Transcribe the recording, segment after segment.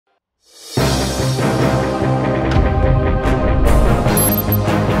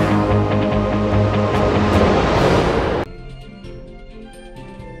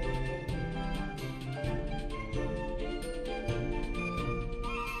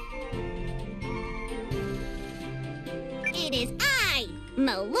It is I,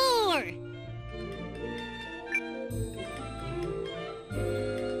 Malor!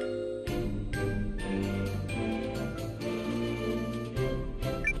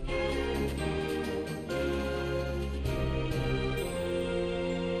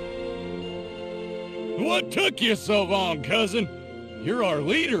 What took you so long, cousin? You're our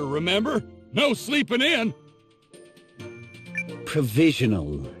leader, remember? No sleeping in.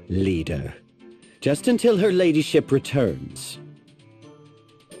 Provisional leader. Just until her ladyship returns.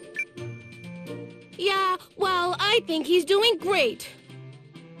 Yeah, well, I think he's doing great.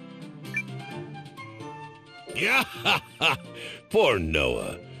 Yeah, poor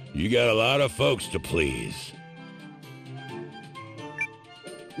Noah. You got a lot of folks to please.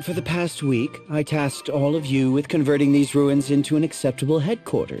 For the past week, I tasked all of you with converting these ruins into an acceptable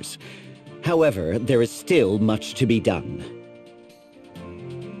headquarters. However, there is still much to be done.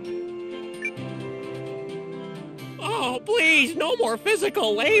 Oh, please, no more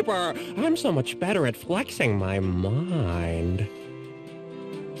physical labor. I'm so much better at flexing my mind.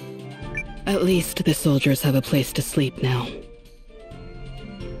 At least the soldiers have a place to sleep now.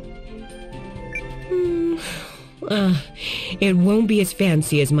 It won't be as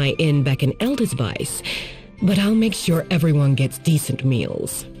fancy as my inn back in Eldesweiss, but I'll make sure everyone gets decent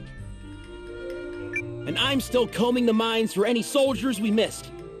meals. And I'm still combing the mines for any soldiers we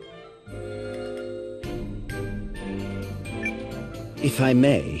missed. If I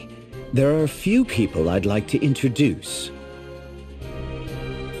may, there are a few people I'd like to introduce.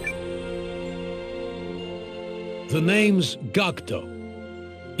 The name's Gokto.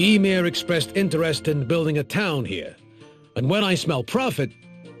 Ymir expressed interest in building a town here. And when I smell profit...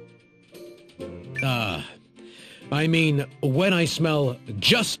 when I smell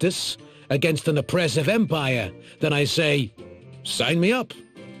justice against an oppressive empire, then I say, sign me up.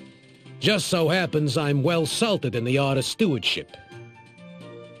 Just so happens I'm well salted in the art of stewardship.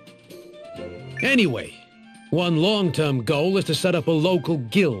 Anyway, one long-term goal is to set up a local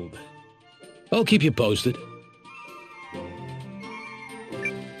guild. I'll keep you posted.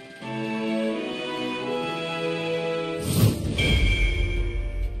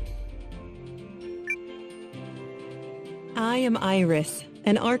 I am Iris,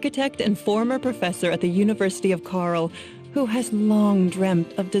 an architect and former professor at the University of Karl, who has long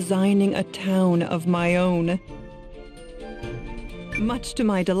dreamt of designing a town of my own. Much to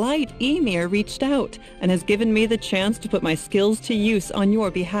my delight, Ymir reached out and has given me the chance to put my skills to use on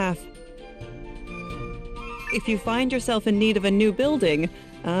your behalf. If you find yourself in need of a new building,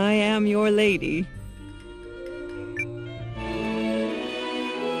 I am your lady.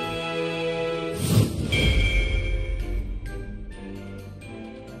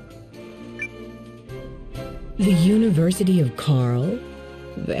 The University of Karl?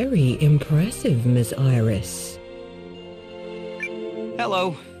 Very impressive, Miss Iris.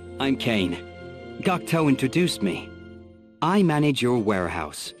 Hello, I'm Kane. Gokto introduced me. I manage your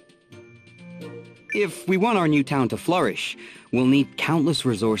warehouse. If we want our new town to flourish, we'll need countless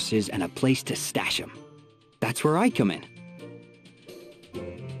resources and a place to stash them. That's where I come in.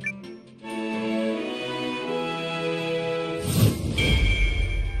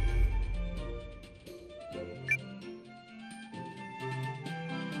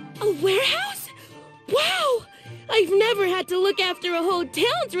 A warehouse? Wow! I've never had to look after a whole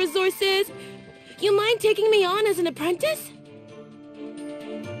town's resources. You mind taking me on as an apprentice?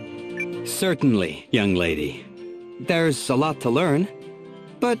 Certainly, young lady. There's a lot to learn,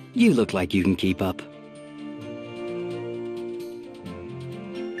 but you look like you can keep up.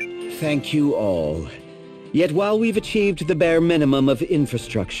 Thank you all. Yet while we've achieved the bare minimum of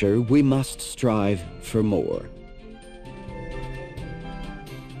infrastructure, we must strive for more.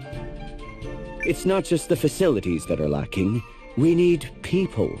 It's not just the facilities that are lacking. We need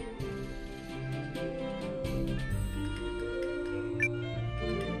people.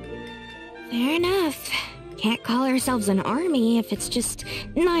 Fair enough. Can't call ourselves an army if it's just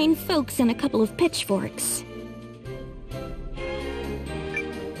 9 folks and a couple of pitchforks.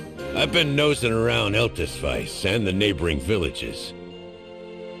 I've been nosing around Eldesweiss and the neighboring villages.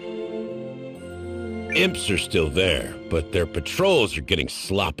 Imps are still there, but their patrols are getting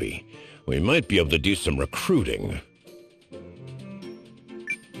sloppy. We might be able to do some recruiting.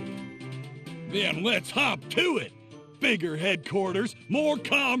 Then let's hop to it. Bigger headquarters, more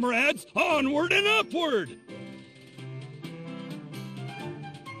comrades, onward and upward.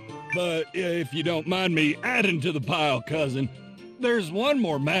 But if you don't mind me adding to the pile, cousin, there's one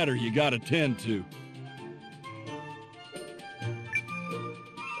more matter you gotta tend to.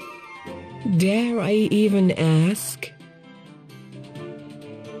 Dare I even ask?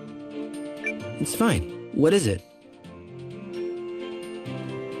 It's fine. What is it?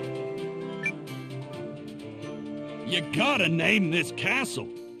 You gotta name this castle.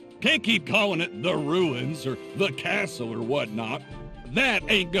 Can't keep calling it the ruins or the castle or whatnot. That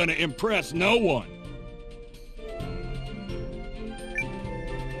ain't gonna impress no one.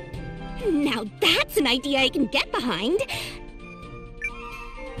 Now that's an idea I can get behind.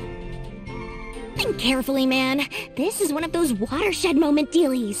 Think carefully, man. This is one of those watershed moment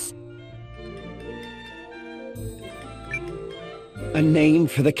dealies. A name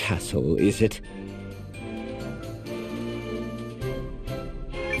for the castle, is it?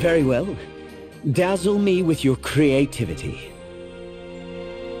 Very well. Dazzle me with your creativity.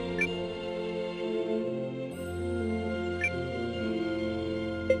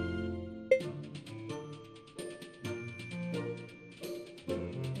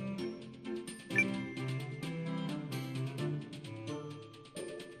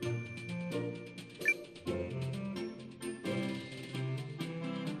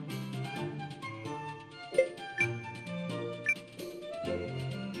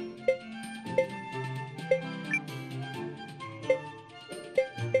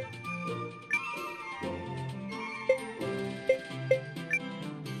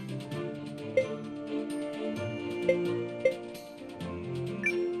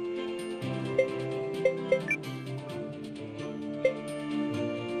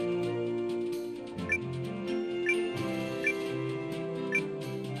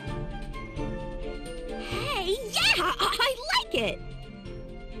 I like it!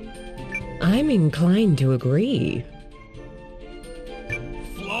 I'm inclined to agree.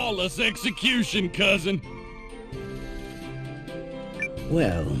 Flawless execution, cousin.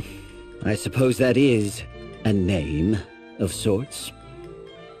 Well, I suppose that is a name of sorts.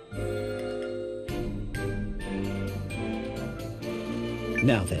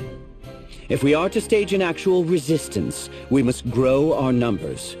 Now then, if we are to stage an actual resistance, we must grow our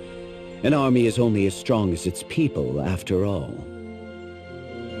numbers. An army is only as strong as its people, after all.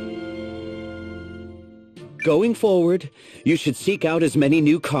 Going forward, you should seek out as many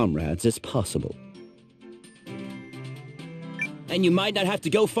new comrades as possible. And you might not have to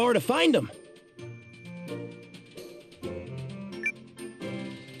go far to find them.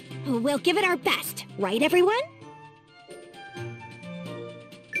 We'll give it our best, right everyone?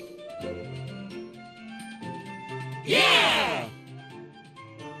 Yeah!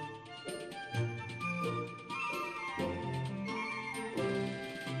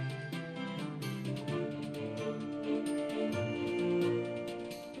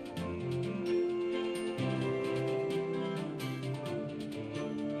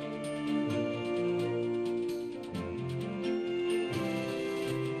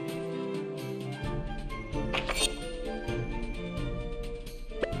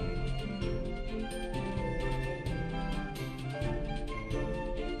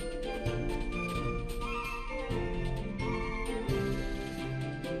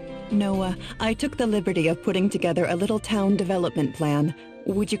 Noah, I took the liberty of putting together a little town development plan.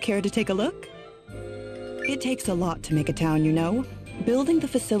 Would you care to take a look? It takes a lot to make a town, you know. Building the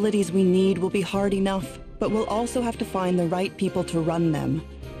facilities we need will be hard enough, but we'll also have to find the right people to run them.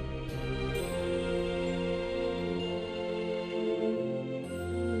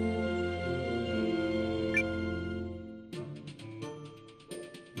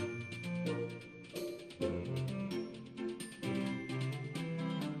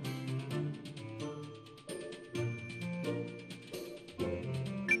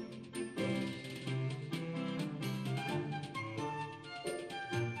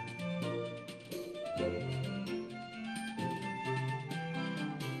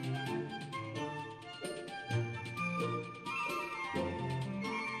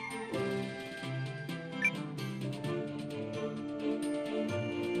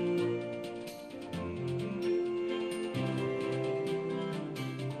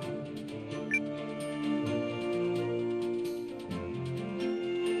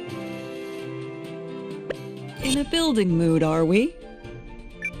 In a building mood, are we?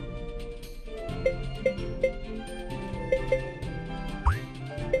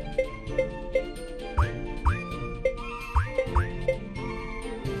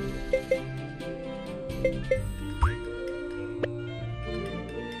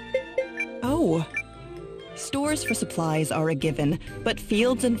 Oh. Stores for supplies are a given, but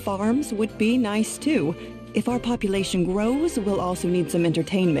fields and farms would be nice too. If our population grows, we'll also need some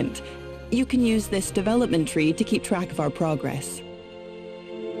entertainment. You can use this development tree to keep track of our progress.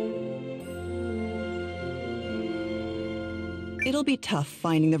 It'll be tough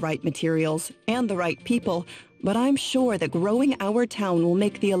finding the right materials and the right people, but I'm sure that growing our town will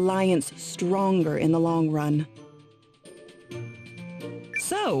make the Alliance stronger in the long run.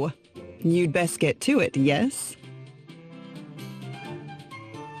 So, you'd best get to it, yes?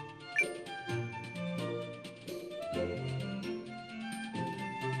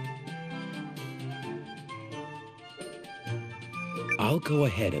 I'll go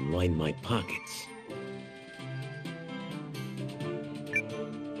ahead and line my pockets.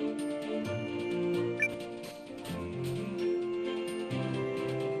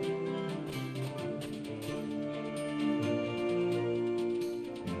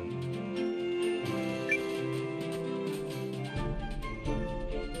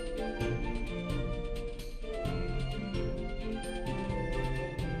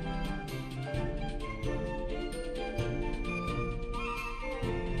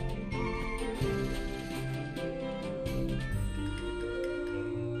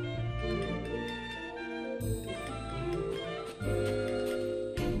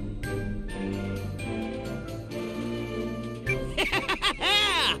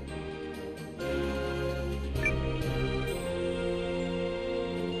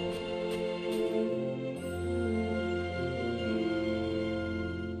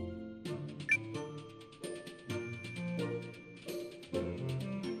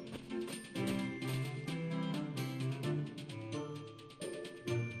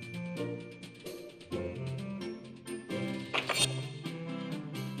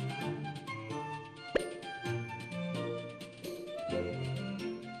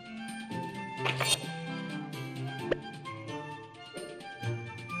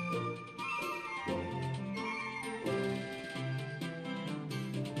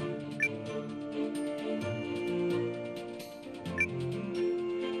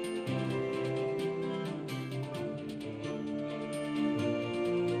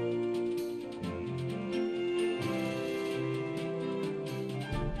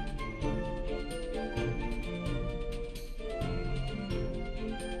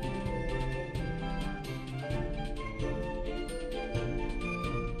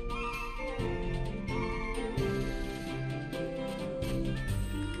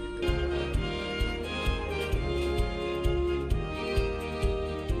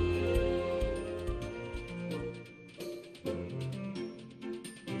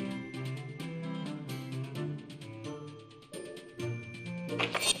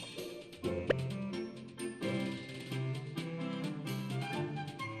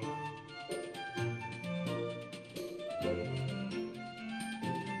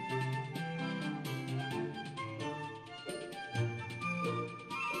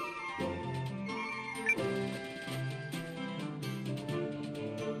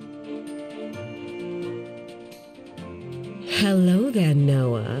 Hello there,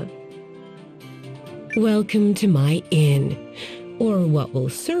 Noah. Welcome to my inn, or what will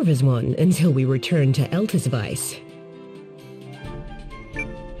serve as one until we return to Eltisweiss.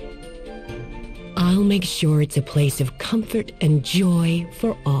 I'll make sure it's a place of comfort and joy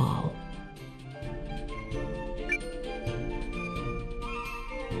for all.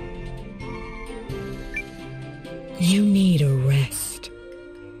 You need a rest.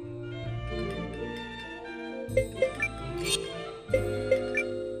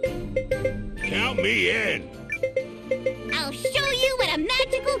 Count me in. I'll show you what a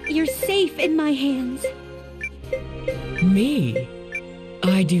magical... You're safe in my hands. Me?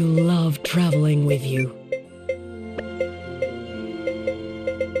 I do love traveling with you.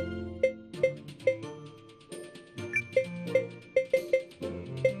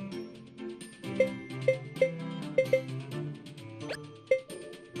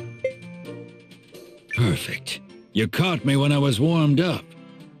 Perfect. You caught me when I was warmed up.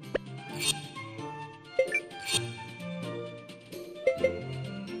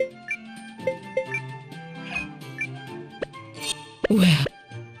 Well...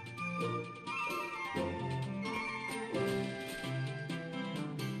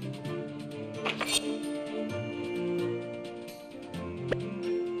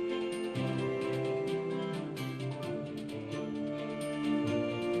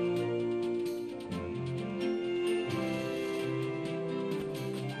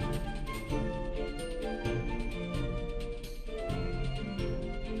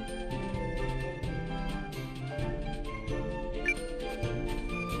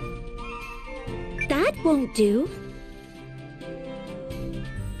 That won't do.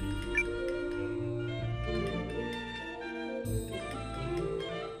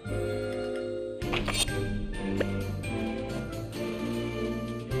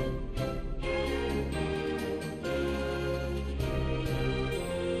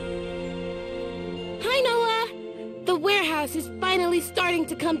 Hi, Noah! The warehouse is finally starting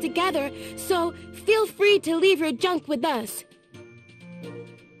to come together, so feel free to leave your junk with us.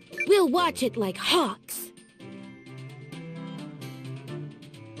 We'll watch it like hawks.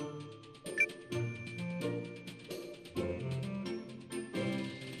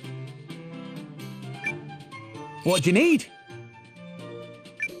 What do you need?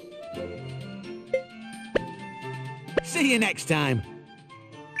 See you next time.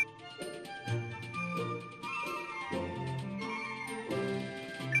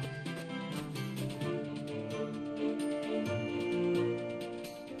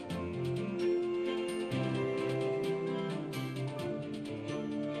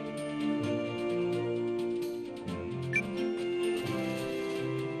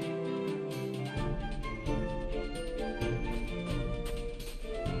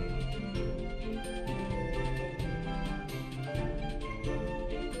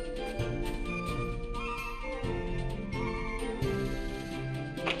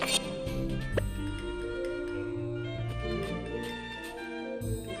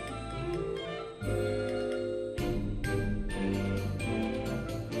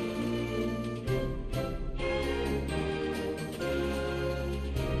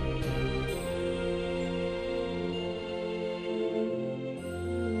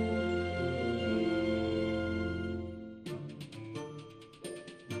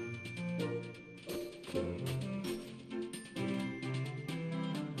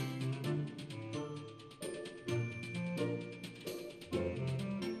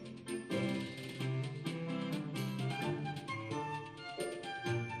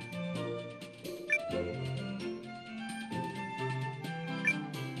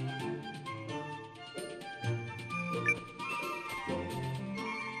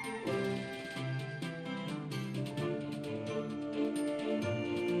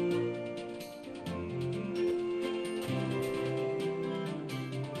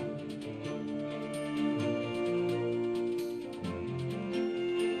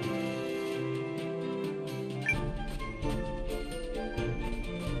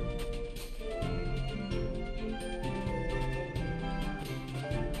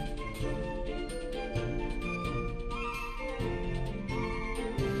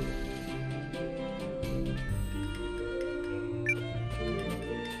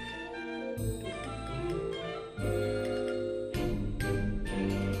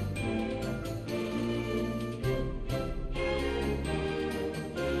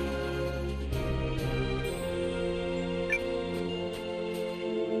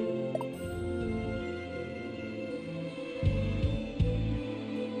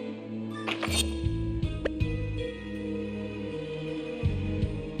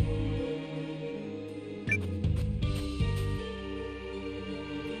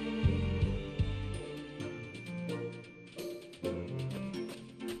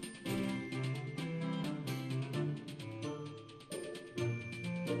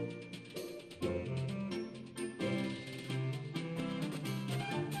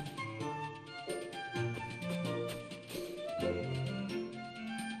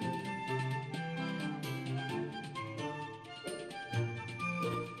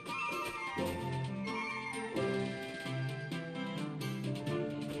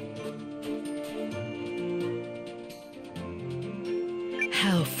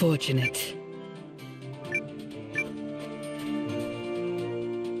 How fortunate.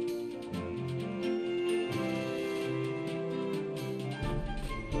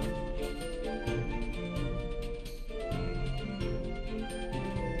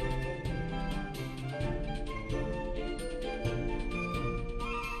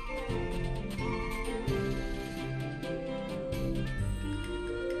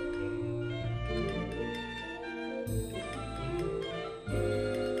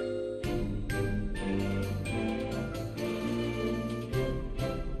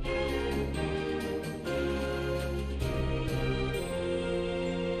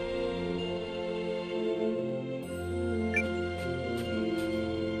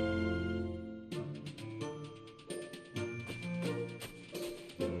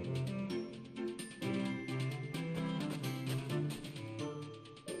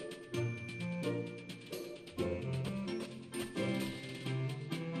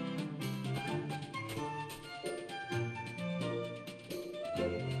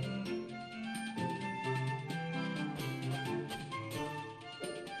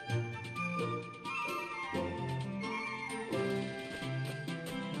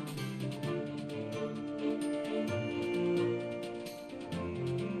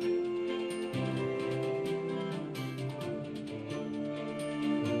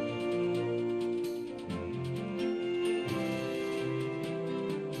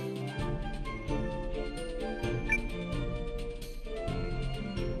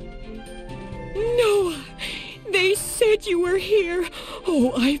 Noah! They said you were here.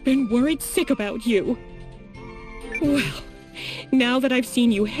 Oh, I've been worried sick about you. Well, now that I've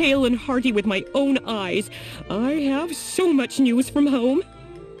seen you hale and hearty with my own eyes, I have so much news from home.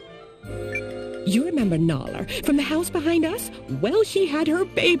 You remember Nala from the house behind us? Well, she had her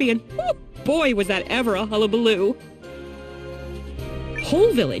baby, and oh boy, was that ever a hullabaloo.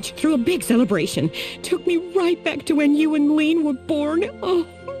 Whole village threw a big celebration. Took me right back to when you and Lean were born. Oh,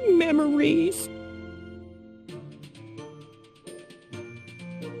 memories.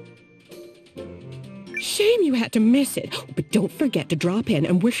 Shame you had to miss it, but don't forget to drop in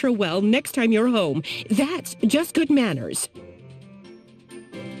and wish her well next time you're home. That's just good manners.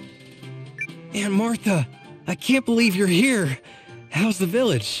 Aunt Martha, I can't believe you're here. How's the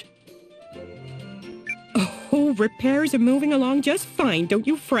village? Oh, repairs are moving along just fine, don't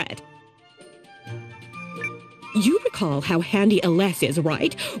you fret. You recall how handy Les is,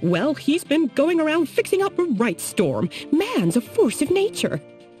 right? Well, he's been going around fixing up a right storm. Man's a force of nature.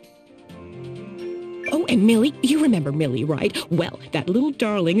 Oh, and Millie, you remember Millie, right? Well, that little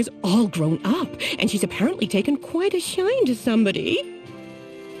darling is all grown up, and she's apparently taken quite a shine to somebody.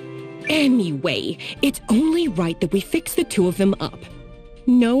 Anyway, it's only right that we fix the two of them up.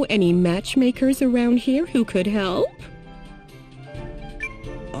 Know any matchmakers around here who could help?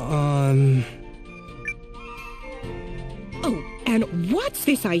 Oh, and what's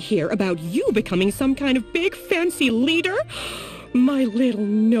this I hear about you becoming some kind of big fancy leader? My little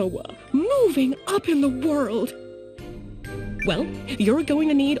Noah, moving up in the world. Well, you're going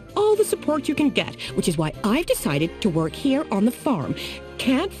to need all the support you can get, which is why I've decided to work here on the farm.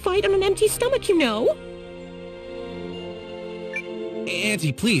 Can't fight on an empty stomach, you know.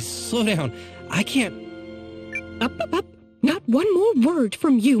 Auntie, please, slow down. I can't... Up. Not one more word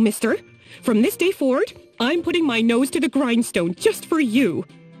from you, mister. From this day forward, I'm putting my nose to the grindstone just for you.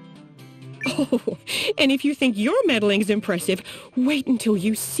 Oh, and if you think your meddling is impressive, wait until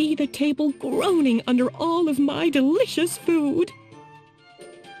you see the table groaning under all of my delicious food.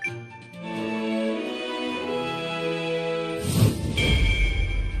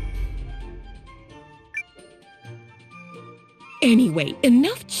 Anyway,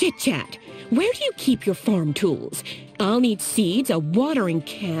 enough chit-chat. Where do you keep your farm tools? I'll need seeds, a watering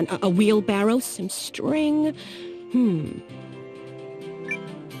can, a wheelbarrow, some string.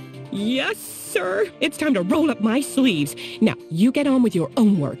 Yes, sir. It's time to roll up my sleeves. Now, you get on with your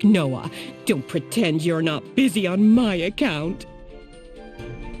own work, Noah. Don't pretend you're not busy on my account.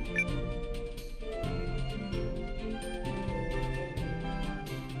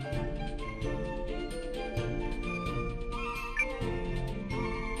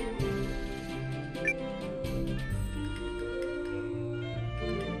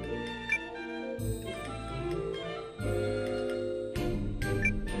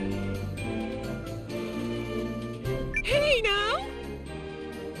 Hey, now!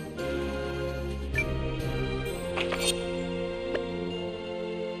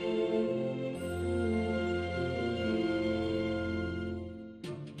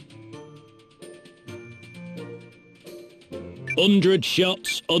 "100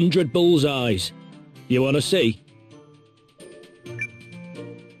 shots, 100 bullseyes. You want to see?"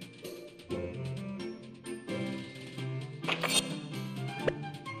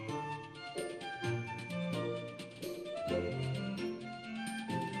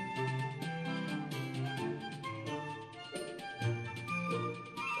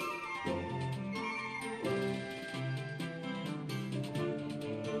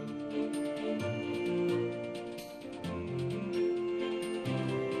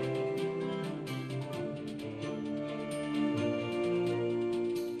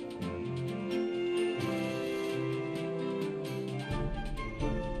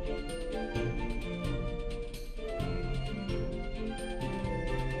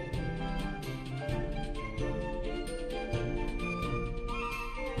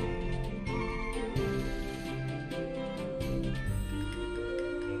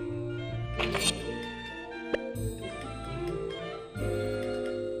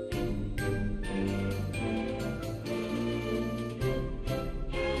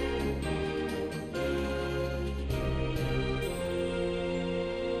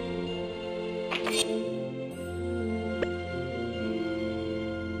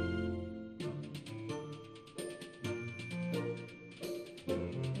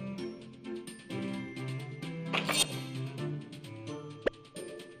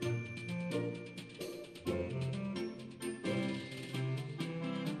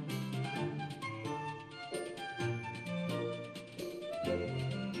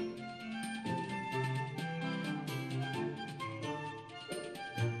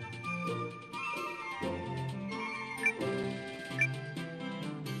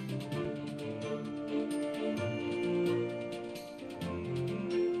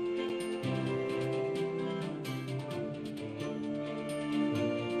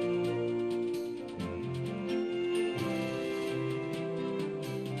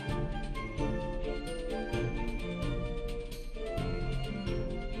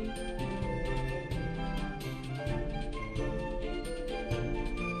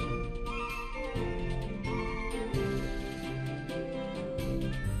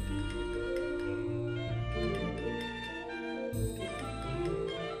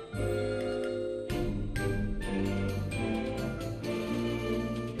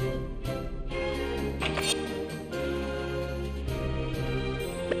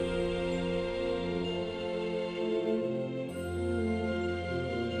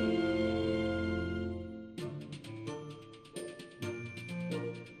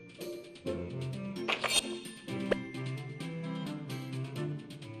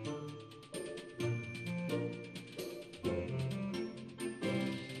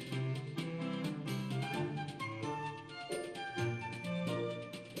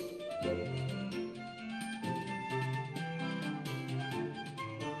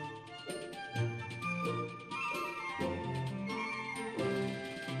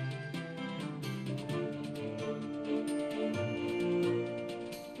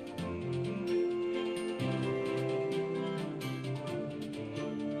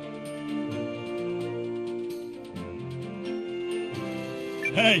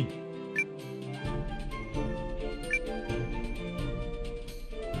 Hey!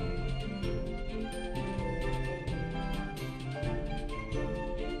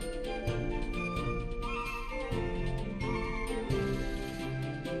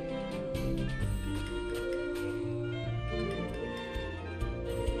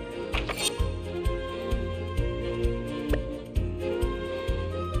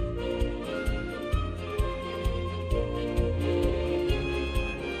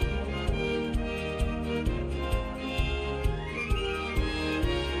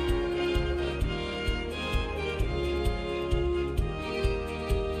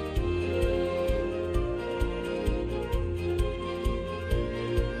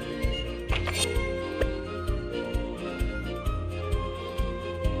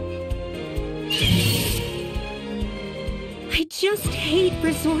 I just hate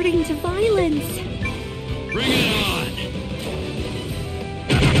resorting to violence. Bring it on!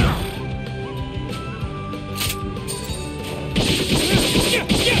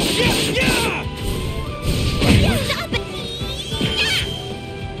 Stop it!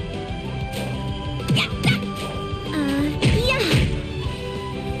 Yeah.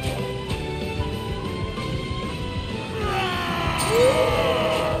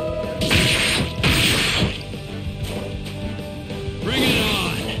 Bring it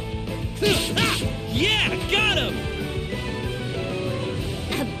on! Yeah, got him!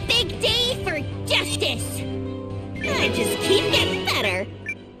 A big day for justice. I just keep getting better.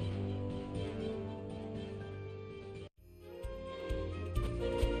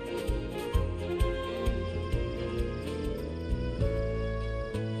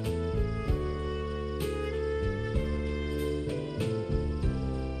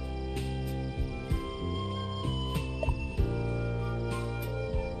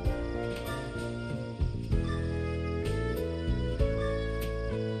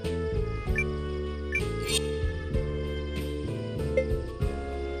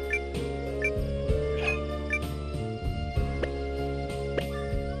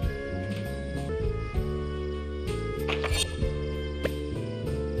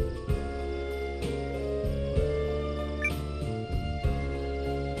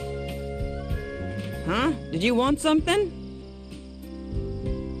 Huh? Did you want something?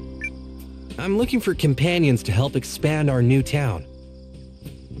 I'm looking for companions to help expand our new town.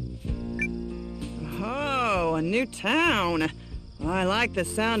 Oh, a new town. I like the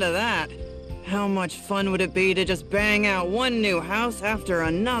sound of that. How much fun would it be to just bang out one new house after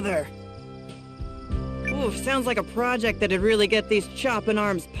another? Ooh, sounds like a project that'd really get these chopping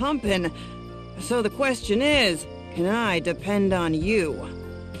arms pumping. So the question is, can I depend on you?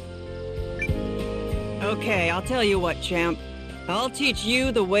 Okay, I'll tell you what, champ. I'll teach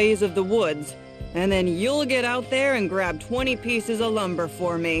you the ways of the woods, and then you'll get out there and grab 20 pieces of lumber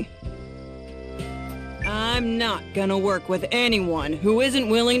for me. I'm not gonna work with anyone who isn't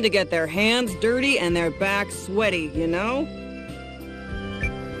willing to get their hands dirty and their backs sweaty, you know?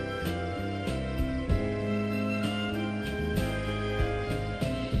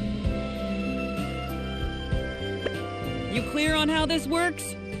 You clear on how this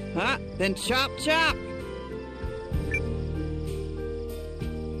works? Huh? Then chop chop!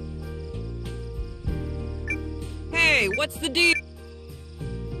 Hey, what's the deal?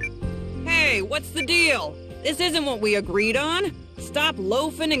 Hey, what's the deal? This isn't what we agreed on. Stop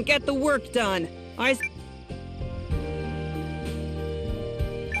loafing and get the work done.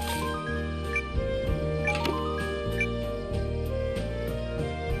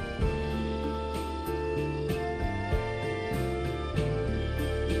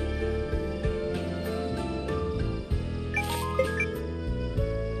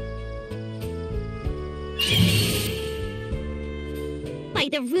 By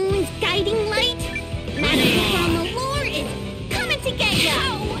the rune's guiding light, magic from the lore is coming to get ya!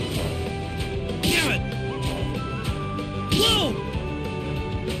 Damn it! Whoa!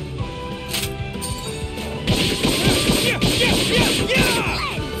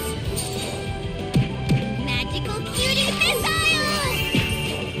 Magical cutie missiles!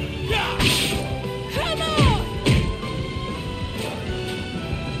 Come on!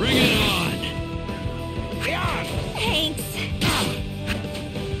 Bring it on! Thanks.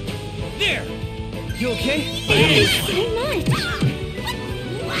 There! You okay? Thank you so much.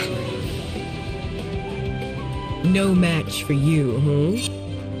 No match for you, huh?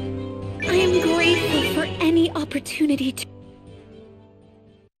 I am grateful for any opportunity to...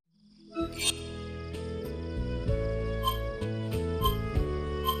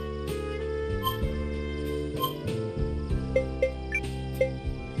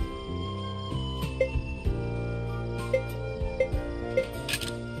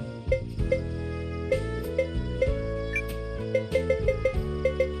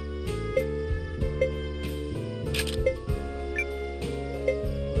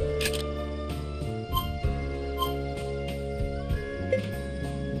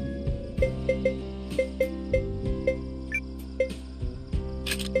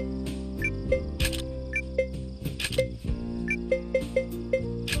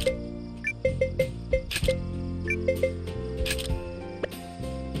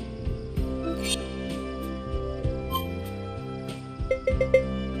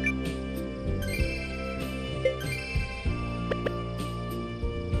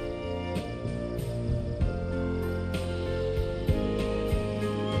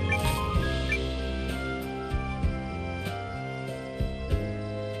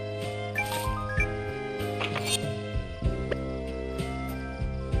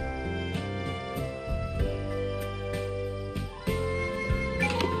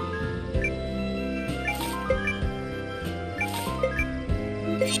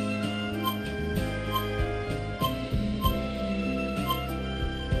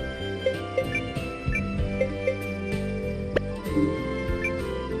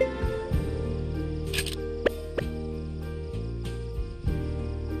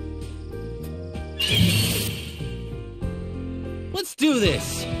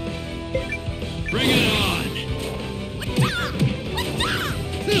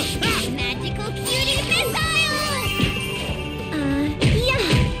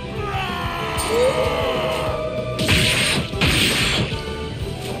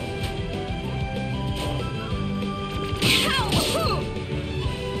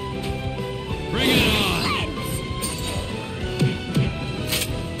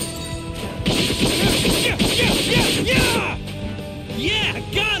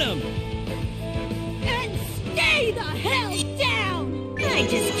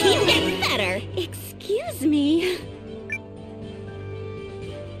 keep getting better. Excuse me.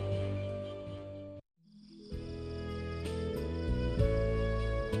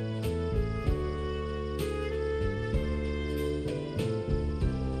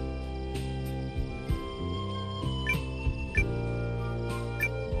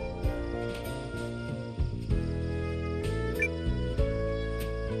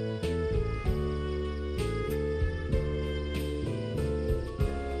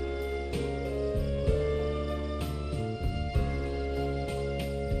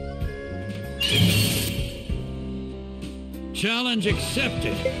 Challenge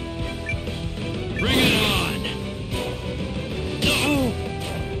accepted. Bring it on. No!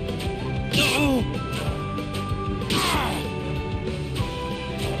 No!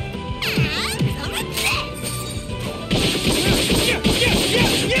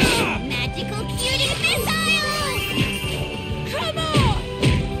 Yeah! Magical cutie missile! Come on!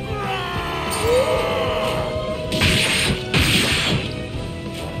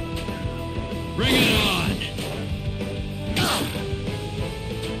 Bring it on.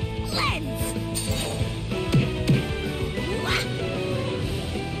 Lens!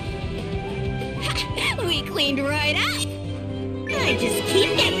 We cleaned right up. I just keep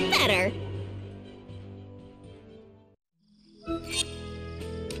getting better.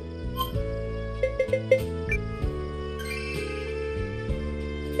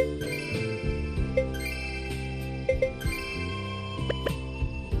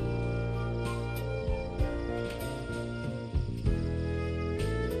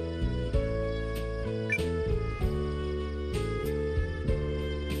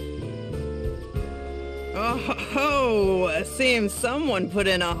 Oh, seems someone put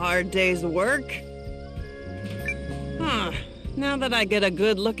in a hard day's work. Huh. Now that I get a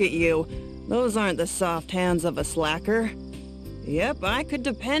good look at you, those aren't the soft hands of a slacker. Yep, I could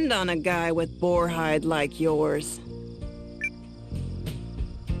depend on a guy with boar hide like yours.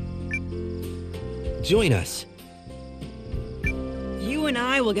 Join us. You and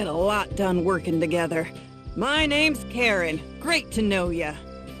I will get a lot done working together. My name's Karen. Great to know ya.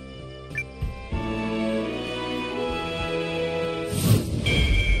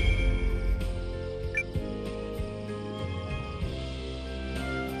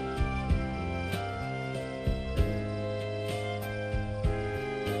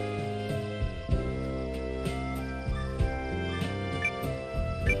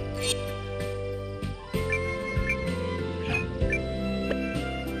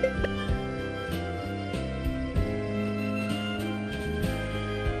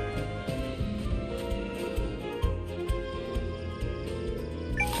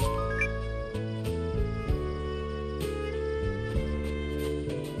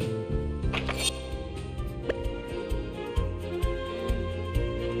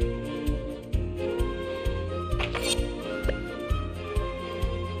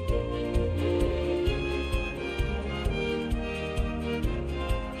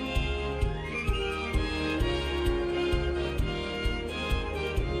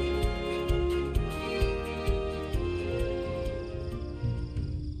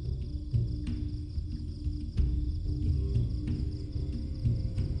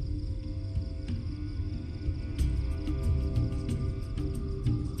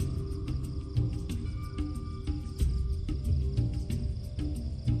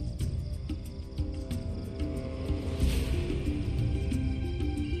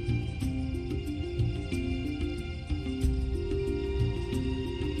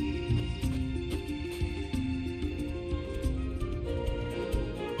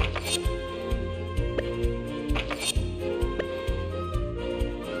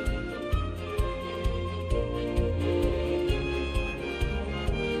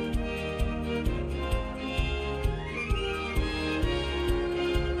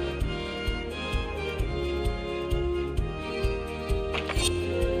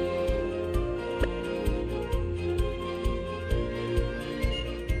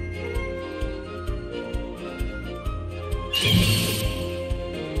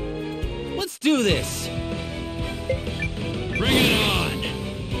 Let's do this! Bring it on!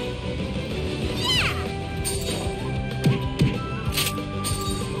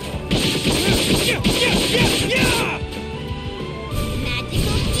 Yeah!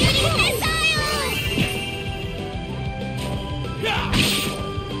 Magical cutie missile!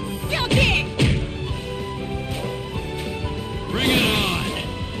 Silk it! Bring it on!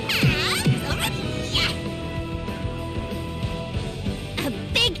 A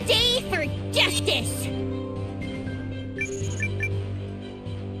big day for justice!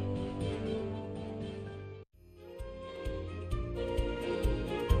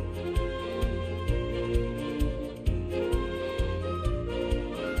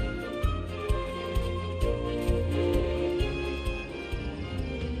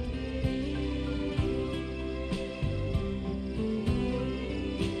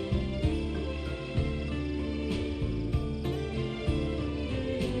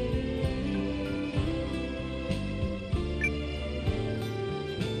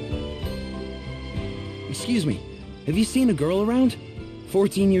 excuse me. Have you seen a girl around?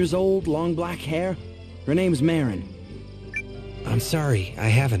 14 years old, long black hair. Her name's Marin. I'm sorry, I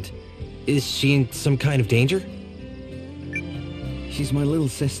haven't. Is she in some kind of danger? She's my little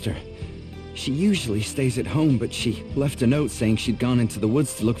sister. She usually stays at home, but she left a note saying she'd gone into the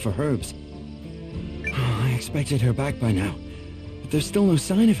woods to look for herbs. I expected her back by now, but there's still no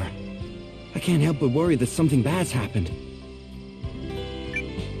sign of her. I can't help but worry that something bad's happened.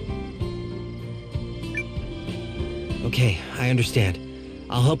 Okay, I understand.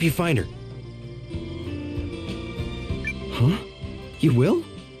 I'll help you find her. Huh? You will?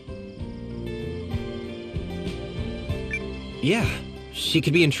 Yeah, she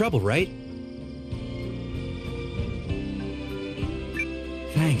could be in trouble, right?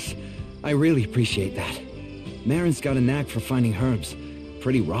 Thanks. I really appreciate that. Marin's got a knack for finding herbs,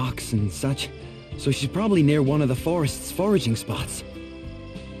 pretty rocks and such, so she's probably near one of the forest's foraging spots.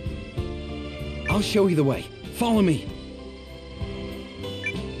 I'll show you the way. Follow me.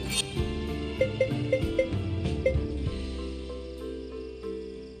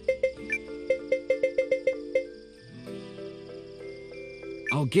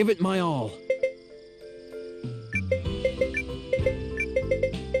 I'll give it my all.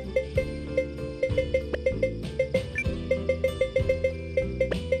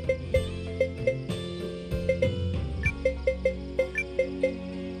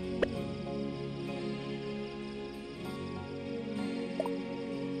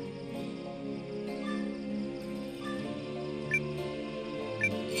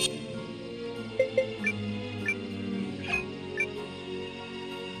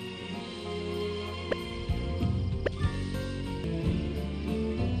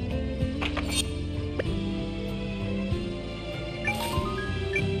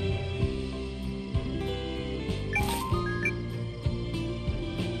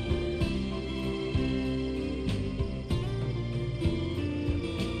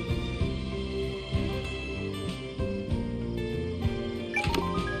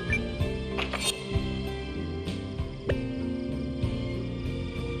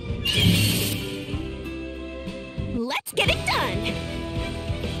 Let's get it done!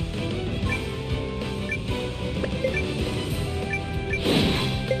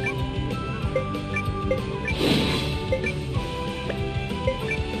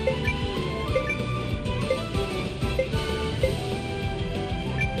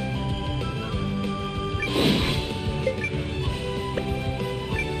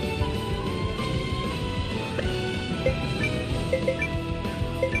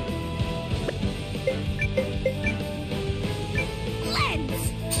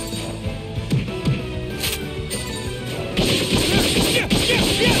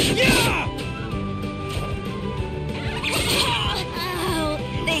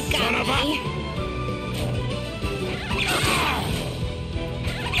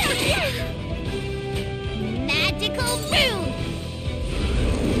 Magical rune!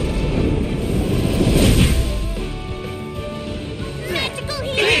 Magical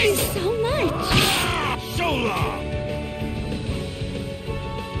healing! So much! So long!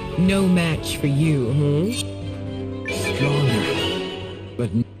 No match for you, Stronger. But...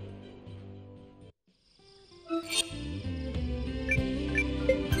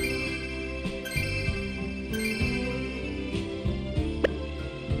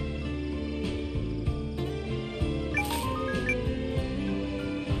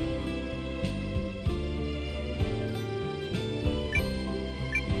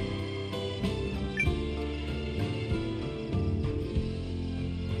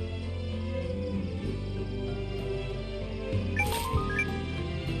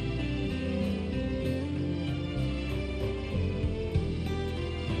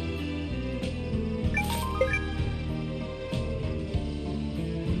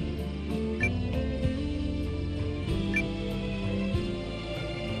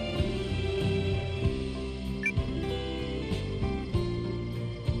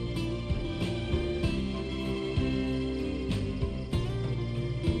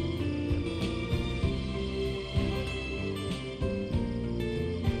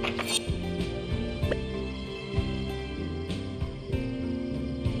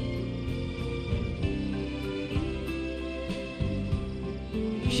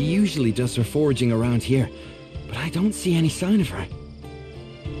 She usually does her foraging around here, but I don't see any sign of her.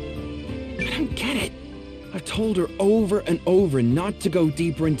 I don't get it. I've told her over and over not to go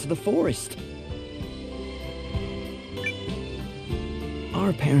deeper into the forest.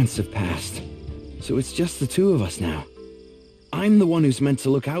 Our parents have passed, so it's just the two of us now. I'm the one who's meant to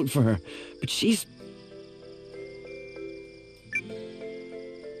look out for her, but she's...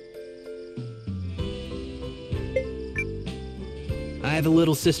 the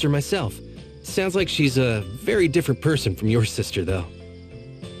little sister myself. Sounds like she's a very different person from your sister, though.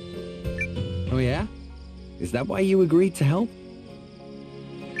 Oh yeah? Is that why you agreed to help?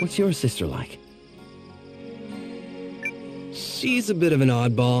 What's your sister like? She's a bit of an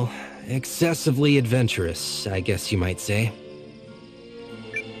oddball. Excessively adventurous, I guess you might say.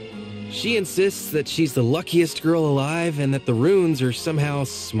 She insists that she's the luckiest girl alive and that the runes are somehow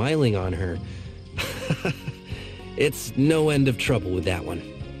smiling on her. It's no end of trouble with that one.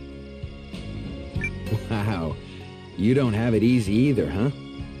 Wow. You don't have it easy either, huh?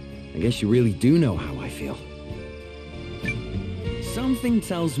 I guess you really do know how I feel. Something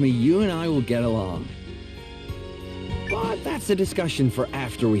tells me you and I will get along. But that's a discussion for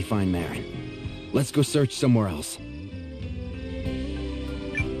after we find Marin. Let's go search somewhere else.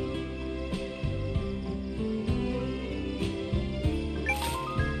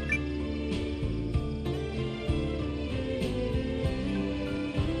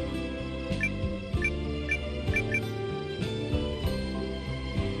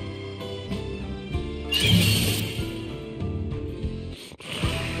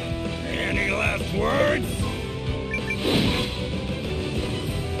 Any last words?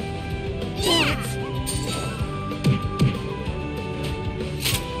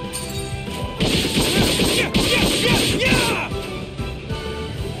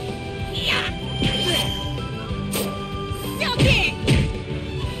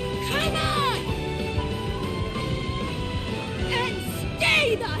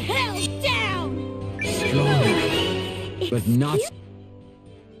 But not...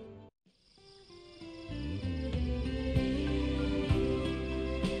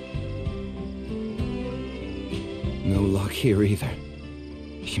 No luck here either.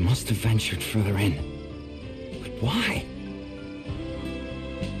 She must have ventured further in. But why?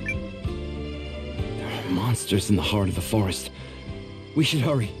 There are monsters in the heart of the forest. We should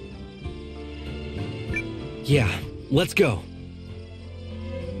hurry. Yeah, let's go.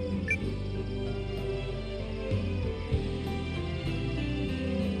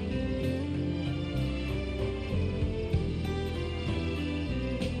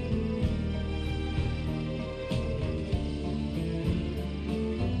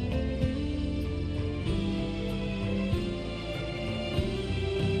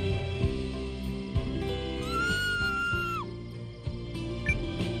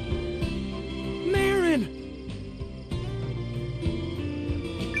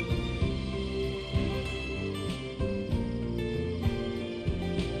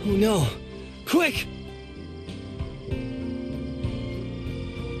 Oh no! Quick!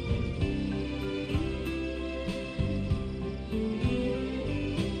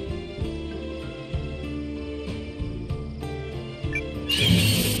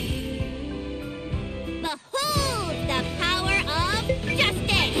 Behold the power of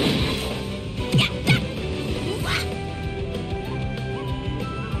justice!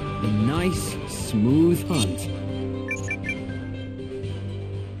 A nice, smooth hunt.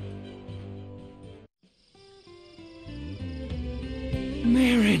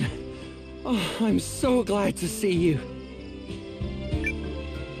 Marin! Oh, I'm so glad to see you.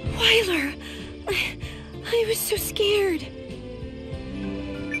 Wyler! I was so scared.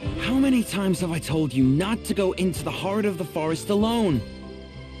 How many times have I told you not to go into the heart of the forest alone?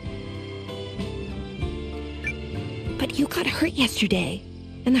 But you got hurt yesterday,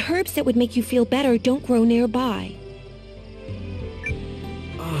 and the herbs that would make you feel better don't grow nearby.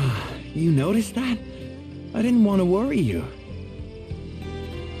 Ah, you noticed that? I didn't want to worry you.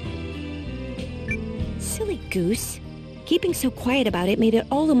 Silly goose. Keeping so quiet about it made it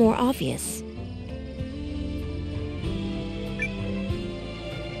all the more obvious.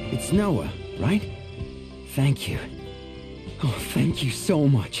 It's Noah, right? Thank you. Oh, thank you so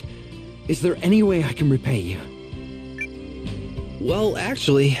much. Is there any way I can repay you? Well,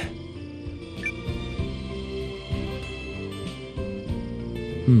 actually...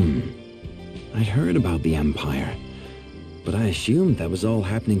 I'd heard about the Empire, but I assumed that was all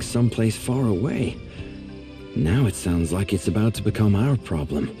happening someplace far away. Now it sounds like it's about to become our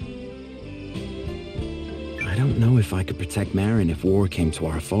problem. I don't know if I could protect Marin if war came to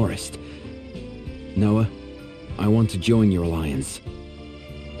our forest. Noah, I want to join your alliance.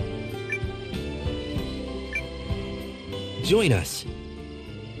 Join us.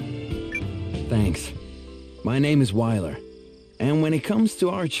 Thanks. My name is Wyler, and when it comes to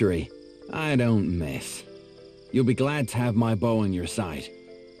archery, I don't miss. You'll be glad to have my bow on your side.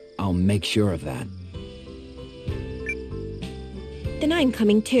 I'll make sure of that. Then I'm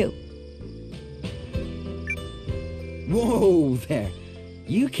coming too. Whoa there!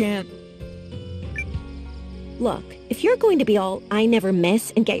 You can't... Look, if If you're going to be all I never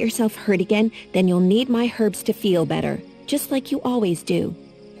miss and get yourself hurt again, then you'll need my herbs to feel better, just like you always do.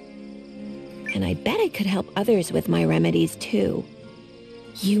 And I bet I could help others with my remedies, too.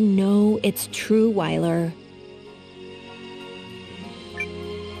 You know it's true, Weiler.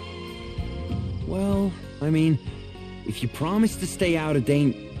 Well, I mean, if you promise to stay out of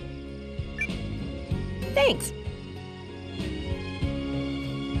danger... Thanks.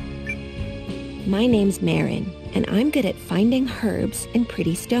 My name's Marin, and I'm good at finding herbs and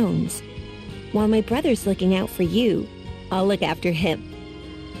pretty stones. While my brother's looking out for you, I'll look after him.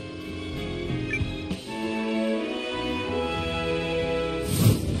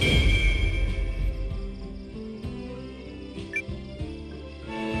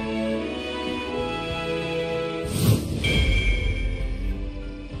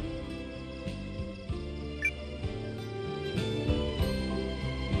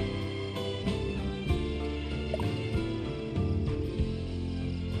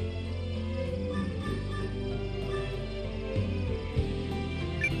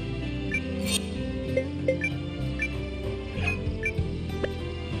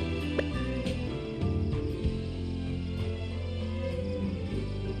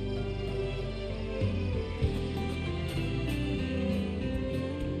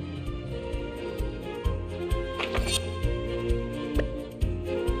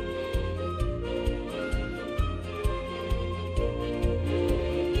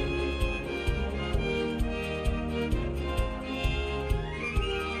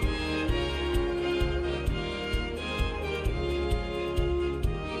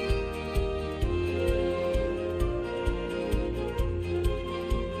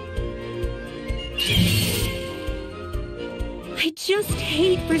 I just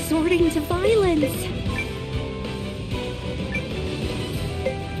hate resorting to violence.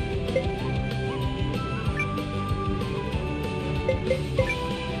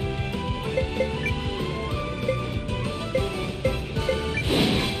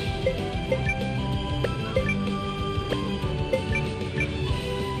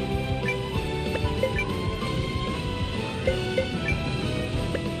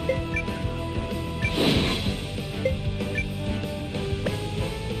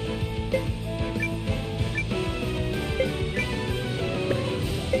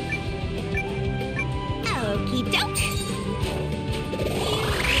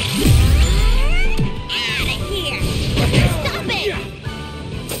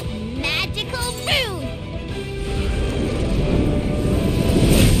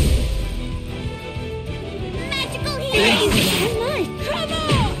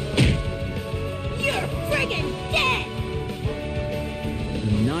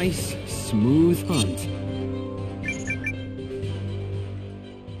 Smooth hunt.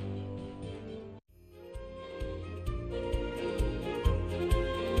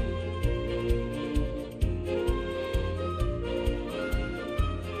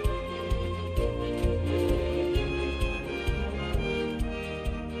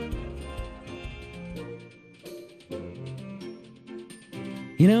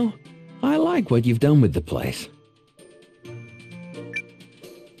 You know, I like what you've done with the place.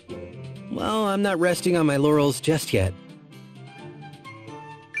 Well, I'm not resting on my laurels just yet.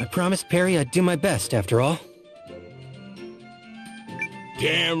 I promised Perry I'd do my best, after all.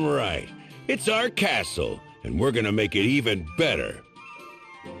 Damn right. It's our castle, and we're gonna make it even better.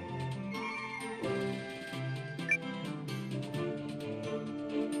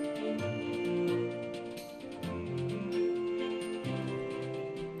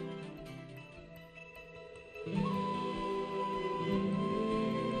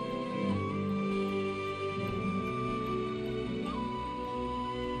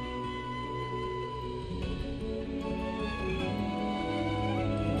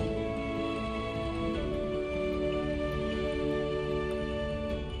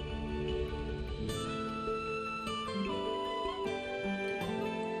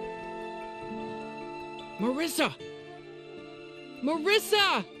 Marissa!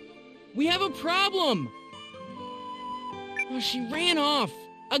 Marissa! We have a problem! Oh, she ran off.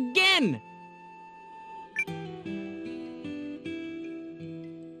 Again!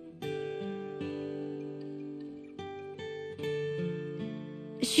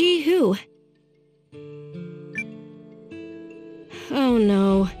 She who? Oh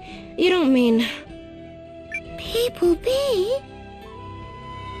no. You don't mean... People be?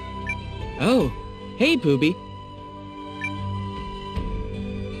 Oh, hey, Pooby.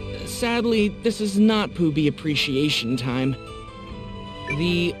 Sadly, this is not Pooby appreciation time.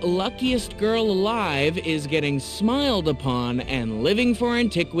 The luckiest girl alive is getting smiled upon and living for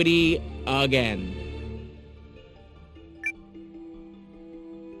antiquity again.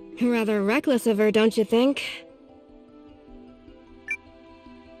 Rather reckless of her, don't you think?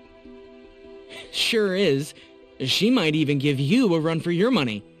 Sure is. She might even give you a run for your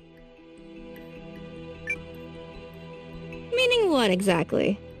money. Meaning what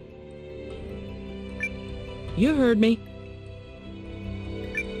exactly? You heard me.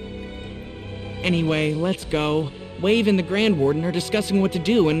 Anyway, let's go. Wave and the Grand Warden are discussing what to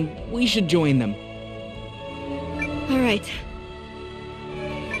do, and we should join them. All right.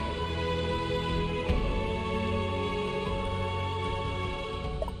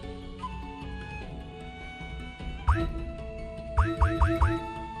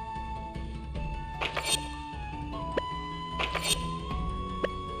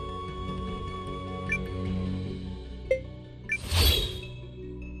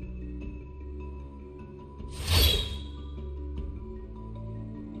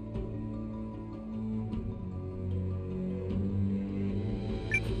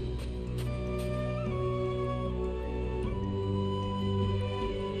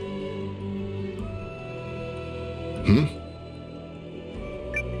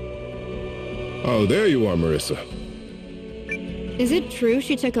 Oh, there you are, Marissa. Is it true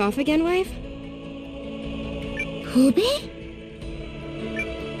she took off again, Wave? Hubie?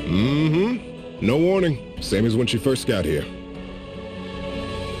 Mm-hmm. No warning. Same as when she first got here.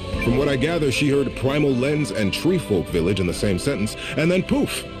 From what I gather, she heard Primal Lens and Treefolk Village in the same sentence, and then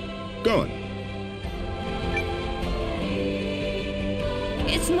poof! Gone.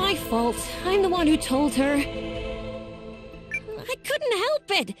 It's my fault. I'm the one who told her. I couldn't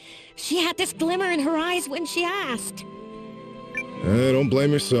help it. She had this glimmer in her eyes when she asked. Don't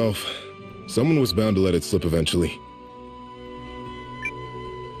blame yourself. Someone was bound to let it slip eventually.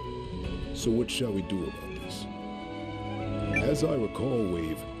 So what shall we do about this? As I recall,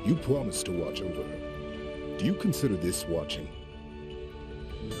 Wave, you promised to watch over her. Do you consider this watching?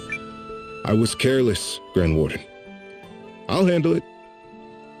 I was careless, Grand Warden. I'll handle it.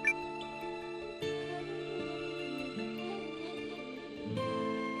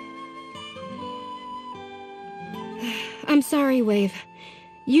 I'm sorry, Wave.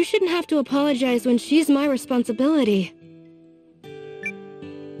 You shouldn't have to apologize when she's my responsibility.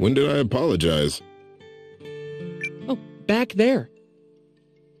 When did I apologize? Oh, back there.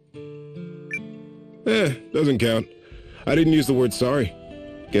 Doesn't count. I didn't use the word sorry.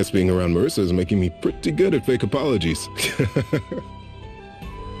 Guess being around Marissa is making me pretty good at fake apologies.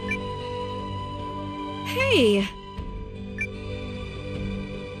 Hey!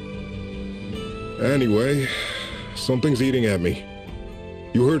 Anyway, something's eating at me.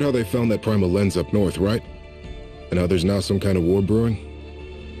 You heard how they found that Primal Lens up north, right? And how there's now some kind of war brewing?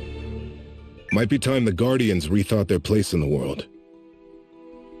 Might be time the Guardians rethought their place in the world.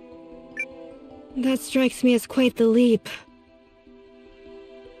 That strikes me as quite the leap.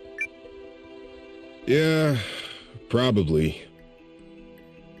 Yeah, probably.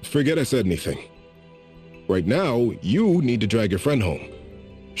 Forget I said anything. Right now, you need to drag your friend home.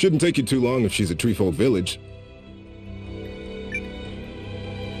 Shouldn't take you too long if she's at Treefolk Village.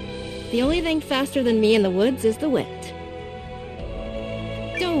 The only thing faster than me in the woods is the wind.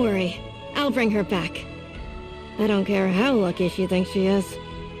 Don't worry, I'll bring her back. I don't care how lucky she thinks she is.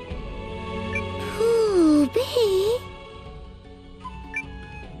 Hubie?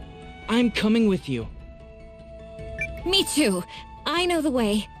 I'm coming with you. Me too. I know the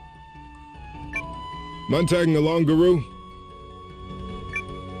way. Mind tagging along, Guru?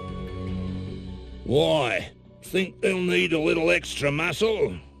 Why? Think they'll need a little extra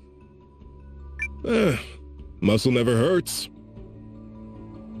muscle? Muscle never hurts.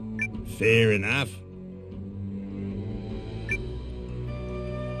 Fair enough.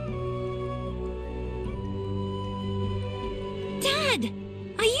 Dad!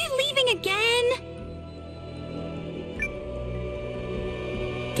 Are you leaving again?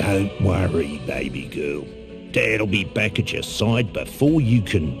 Don't worry, baby girl. Dad'll be back at your side before you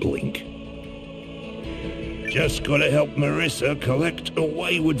can blink. Just gotta help Marissa collect a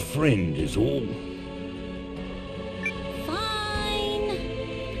wayward friend is all.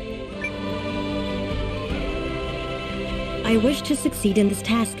 I wish to succeed in this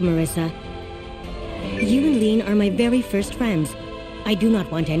task, Marissa. You and Lean are my very first friends. I do not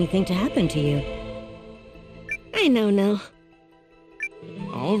want anything to happen to you. I know now.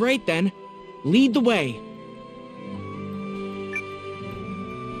 All right then. Lead the way.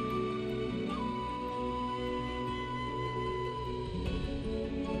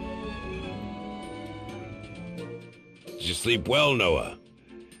 Did you sleep well, Noah?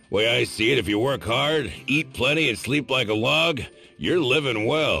 Way I see it, if you work hard, eat plenty, and sleep like a log, you're living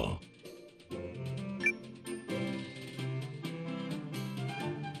well.